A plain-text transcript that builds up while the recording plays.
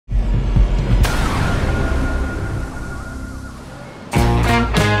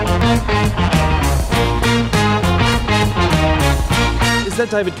that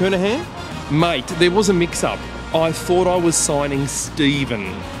David Kernahan? Mate, there was a mix-up. I thought I was signing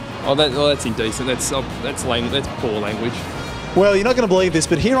Stephen. That's indecent. That's poor language. Well, you're not going to believe this,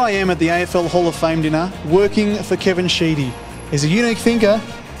 but here I am at the AFL Hall of Fame dinner, working for Kevin Sheedy. He's a unique thinker.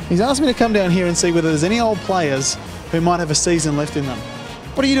 He's asked me to come down here and see whether there's any old players who might have a season left in them.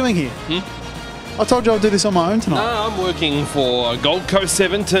 What are you doing here? I told you I'd do this on my own tonight. No, I'm working for Gold Coast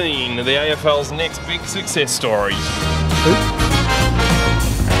 17, the AFL's next big success story.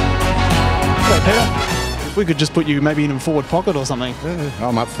 Hey, Peter. If we could just put you maybe in a forward pocket or something.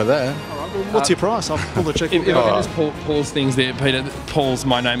 I'm up for that. What's your price? I'll pull the check. If I can just pause things there, Peter. Paul's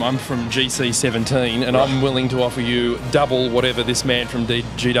my name. I'm from GC17, and I'm willing to offer you double whatever this man from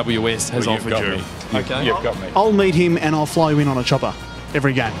GWS has offered you. Okay, you've got me. I'll meet him and I'll fly you in on a chopper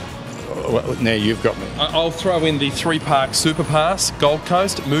every game. Well, now you've got me. I'll throw in the 3-park Super Pass, Gold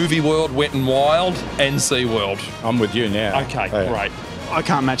Coast, Movie World, Wet and Wild, and Sea World. I'm with you now. Okay, great. I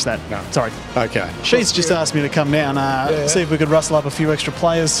can't match that. No. Sorry. Okay. She's just asked me to come down, see if we could rustle up a few extra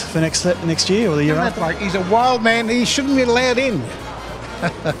players for next year or the year after. He's a wild man. He shouldn't be allowed in.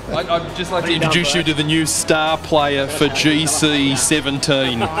 I'd just like to introduce you to the new star player for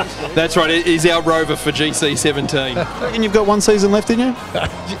GC17. That's right, he's our rover for GC17. And you've got one season left in you?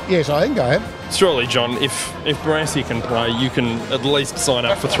 Yes, I think I have. Surely, John, if Barassi can play, you can at least sign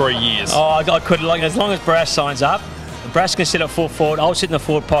up for 3 years. Oh, I could, like, as long as Barass signs up. Brass can sit at full forward, I'll sit in the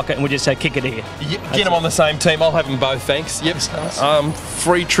forward pocket and we'll just say kick it here. Get them on the same team, I'll have them both, thanks. Yep.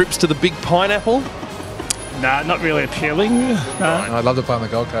 Free trips to the Big Pineapple? Nah, not really appealing. I'd love to play on the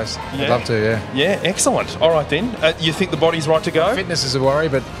Gold Coast. Yeah. I'd love to, yeah. Yeah, excellent. All right then. You think the body's right to go? Fitness is a worry,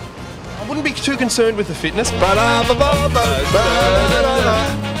 but I wouldn't be too concerned with the fitness.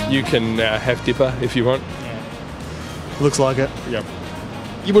 You can have Dipper if you want. Looks like it. Yep.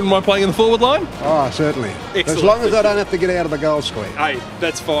 You wouldn't mind playing in the forward line? Oh, certainly. Excellent. As long as I don't have to get out of the goal square. Hey,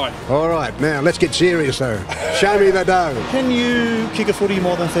 that's fine. All right, now let's get serious though. Show me the dough. Can you kick a footy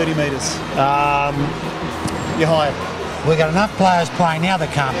more than 30 metres? You're hired. We've got enough players playing now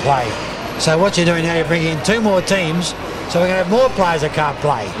that can't play. So what you're doing now, you're bringing in 2 more teams, so we're going to have more players that can't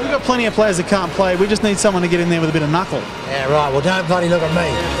play. We've got plenty of players that can't play. We just need someone to get in there with a bit of knuckle. Yeah, right. Well, don't bloody look at me.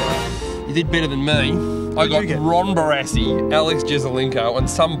 You did better than me. I got Ron Barassi, Alex Jezelenko, and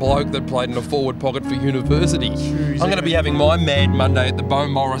some bloke that played in a forward pocket for university. I'm going to be having my Mad Monday at the Beau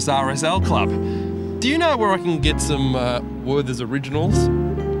Morris RSL Club. Do you know where I can get some Werther's Originals?